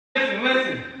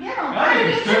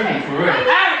For real.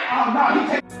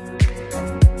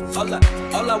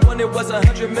 All I wanted was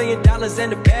 $100 million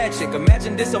and a bad chick.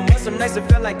 Imagine this a month, some nights it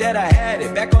felt like that I had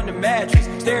it. Back on the mattress,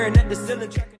 staring at the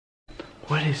ceiling.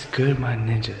 What is good, my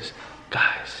ninjas?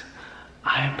 Guys,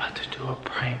 I am about to do a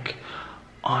prank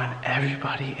on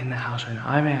everybody in the house right now.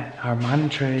 I'm at Armon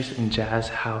and Trey's and Jazz's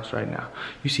house right now.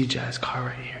 You see Jazz's car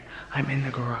right here. I'm in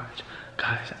the garage.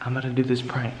 Guys, I'm about to do this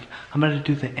prank. I'm about to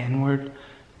do the N-word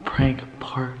prank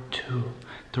part 2.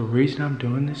 The reason I'm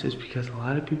doing this is because a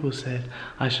lot of people said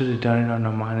I should have done it on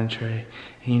Armon and Trey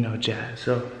and, you know, Jazz.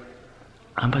 So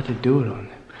I'm about to do it on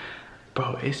them.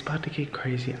 Bro, it's about to get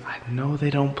crazy. I know they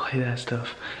don't play that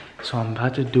stuff, so I'm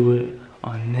about to do it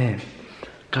on them.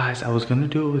 Guys, I was gonna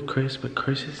do it with Chris, but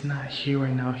Chris is not here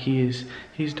right now. He's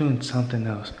doing something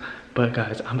else. But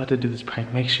guys, I'm about to do this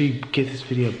prank. Make sure you give this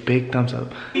video a big thumbs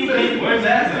up. Where's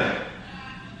that at?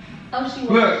 Oh, she was.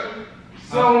 Look.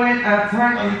 So when I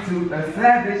turn into a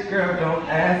savage girl, don't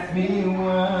ask me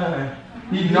why.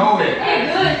 You know it.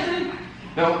 Hey, good.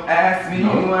 Don't ask me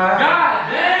why. God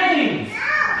dang!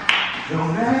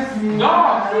 Don't ask me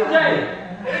Dog, why. CJ!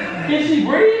 Can she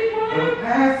breathe? Don't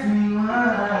ask me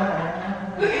why.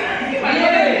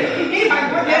 He's like,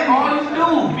 what that all you do?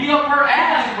 Be up her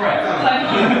ass, bro.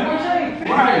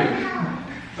 Right.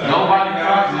 Nobody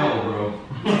tries no, bro.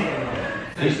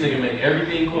 This nigga make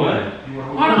everything quiet.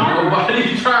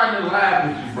 Nobody trying to laugh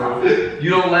with you, bro. You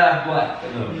don't laugh black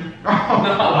enough. No,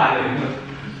 black enough.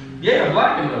 Yeah,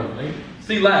 black enough, man.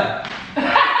 See, laugh.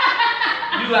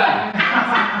 You laugh.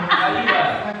 How you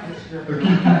laugh?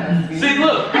 See,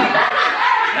 look.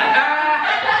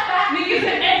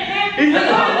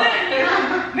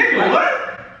 Nigga, what?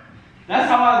 That's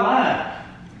how I laugh.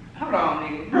 Hold on,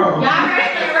 nigga. Bro. Y'all heard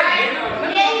it, right?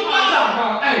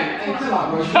 Hey, chill out,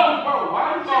 bro. Yo, bro, why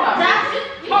you talking?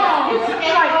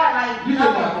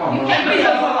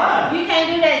 You can't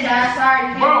do that, Josh.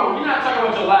 Sorry. Bro, you're not talking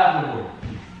about your laugh no more.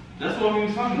 That's what we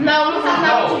was talking about. No, we're talking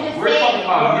about what you just we're said. talking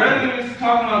about We're just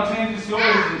talking about changing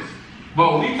stories. But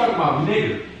we talking about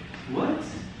nigga. What?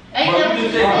 Ain't Bro, that what you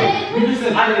just said? You just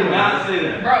said I did not say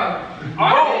that. Bro, I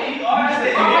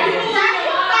said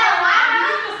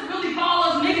Really call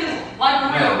us niggas like for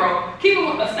real, bro. Keep it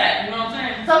with a stack, you know what I'm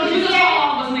saying? So you just call all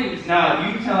of us niggas. Nah,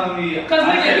 you telling me I Cause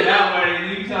nigga, said that word and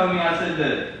you telling me I said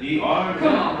that ER?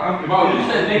 Come on, bro, you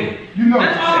said nigga. You know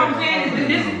that's all I'm saying is that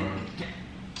this.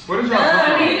 What is y'all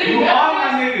talking about? You are my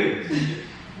niggas.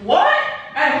 What?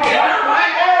 Hey, hold on.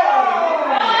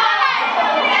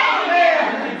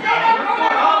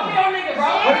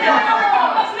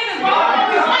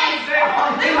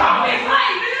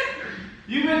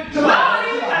 You've been to my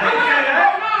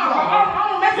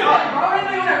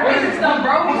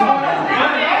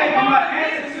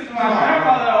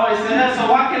grandfather always said that, so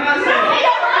why can't I say it?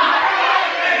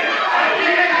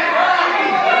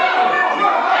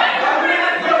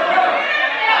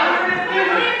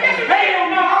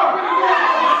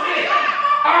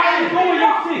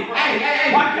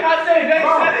 Why can't I say it? They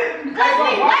said it? Because we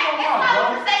white, it's not what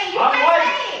to say. You can't say it.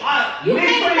 You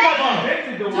can't say it.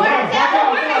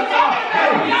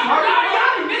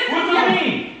 What you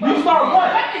mean? You start what?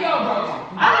 Let me go, bro.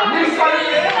 I don't know. He just say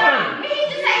nigga. Wait. He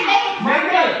just say nigga.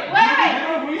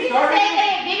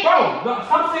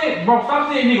 Bro, stop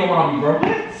saying nigga around me, bro.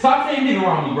 Stop saying nigga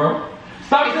around me, bro.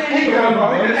 Stop saying nigga around me, bro.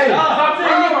 Hey, stop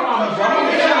saying nigga around me, bro.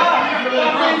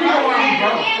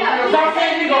 Stop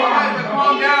saying nigga around me, bro.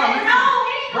 Calm down. No,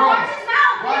 he didn't watch his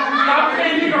mouth. Stop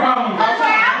saying nigga around me, bro.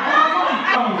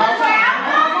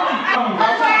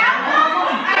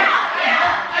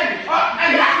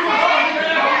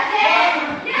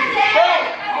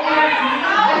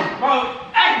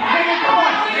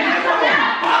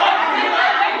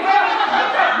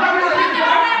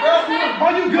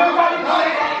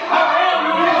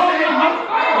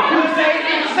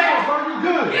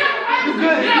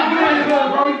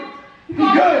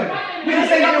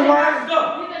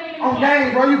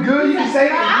 Dang, bro, you good? You can say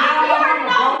it.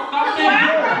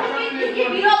 You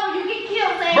get beat up when you get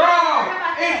killed. Bro,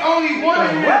 it's only one of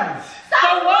them. So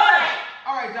what?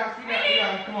 All right, Josh, we got,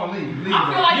 come on, leave. I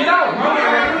feel like Get out, bro.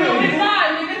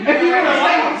 If you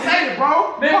gonna say it,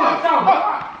 bro. Man, what's up, bro?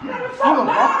 Hold on,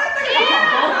 bro.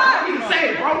 You can say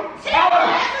it, bro.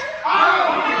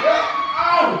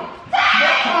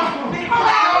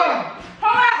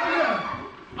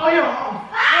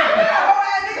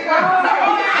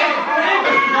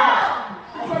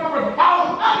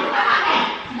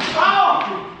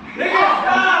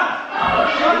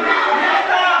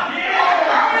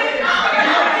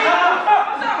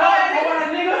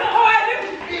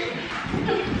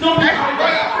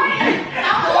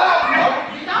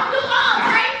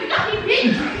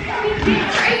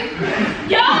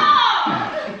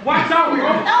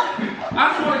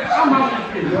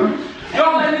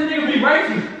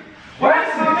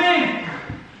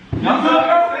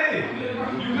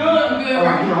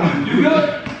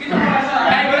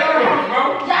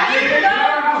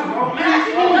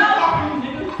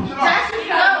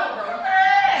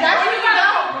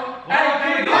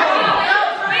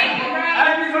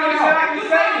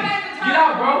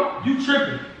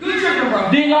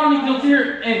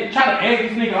 here and try to egg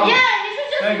this nigga off. Yeah, you should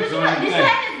just, you should have this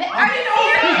back. Are you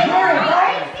serious?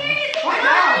 Are you serious?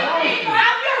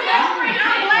 I'm your girlfriend,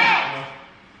 I'm black.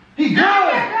 He good. I'm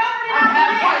your girlfriend,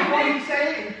 I'm black. What he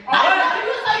say? So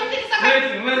you think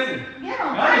somebody... Listen. Yeah,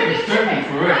 I think he's tripping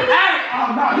for real.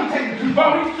 Oh no, he taking too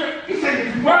far. He's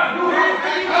taking too far.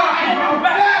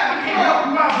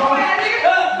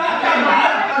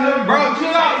 Bro,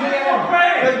 chill out, man.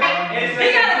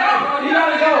 He gotta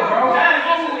go, bro.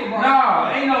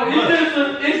 Nah, ain't no.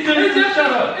 It's just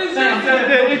shut up.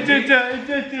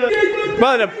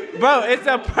 Bro, it's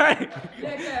a prank.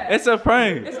 It's a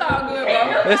prank. It's all good,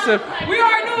 bro. It's a. We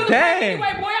already knew it was a prank Dang.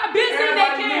 anyway, boy. I been seen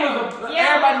that kid.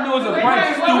 Everybody knew it was a prank.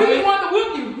 Well, we just wanted to whoop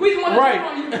you. We just wanted to jump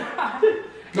on you.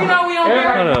 You know we on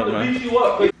there. Hold up, man. Beat you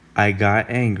up. I got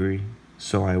angry,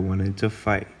 so I wanted to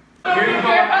fight.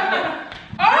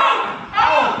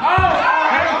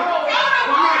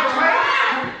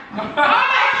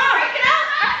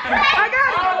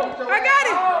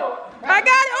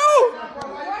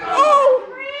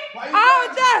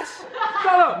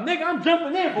 Shut up, nigga. I'm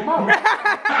jumping in for my.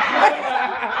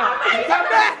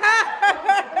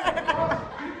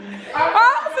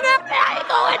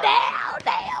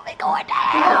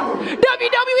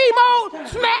 WWE mode.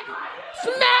 Smack.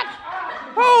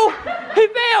 Oh, he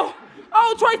fell.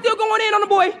 Oh, Trey still going in on the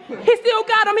boy. He still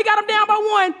got him. He got him down by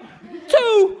 1, 2.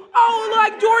 Oh, look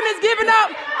like Jordan is giving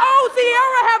up. Oh,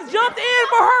 Cierra has jumped in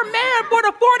for her man for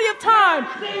the 40th time.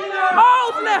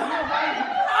 Oh, snap.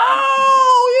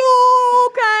 Oh, you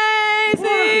can't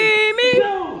see me.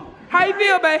 How you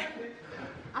feel, babe?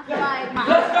 I feel like my...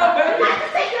 Let's go, baby.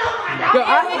 Yo,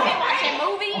 We've been watching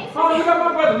movies. Oh, you got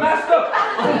my brother messed up.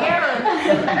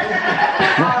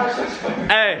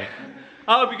 Hey, I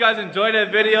hope you guys enjoyed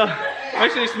that video.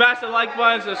 Make sure you smash the like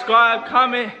button, subscribe,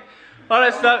 comment, all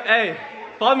that stuff. Hey,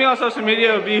 follow me on social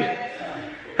media. It'll be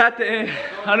at the end.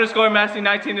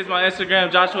 _Massey19 is my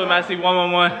Instagram. Joshua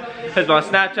Massey111 is my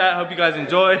Snapchat. Hope you guys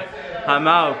enjoyed. I'm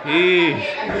out.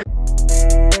 Peace.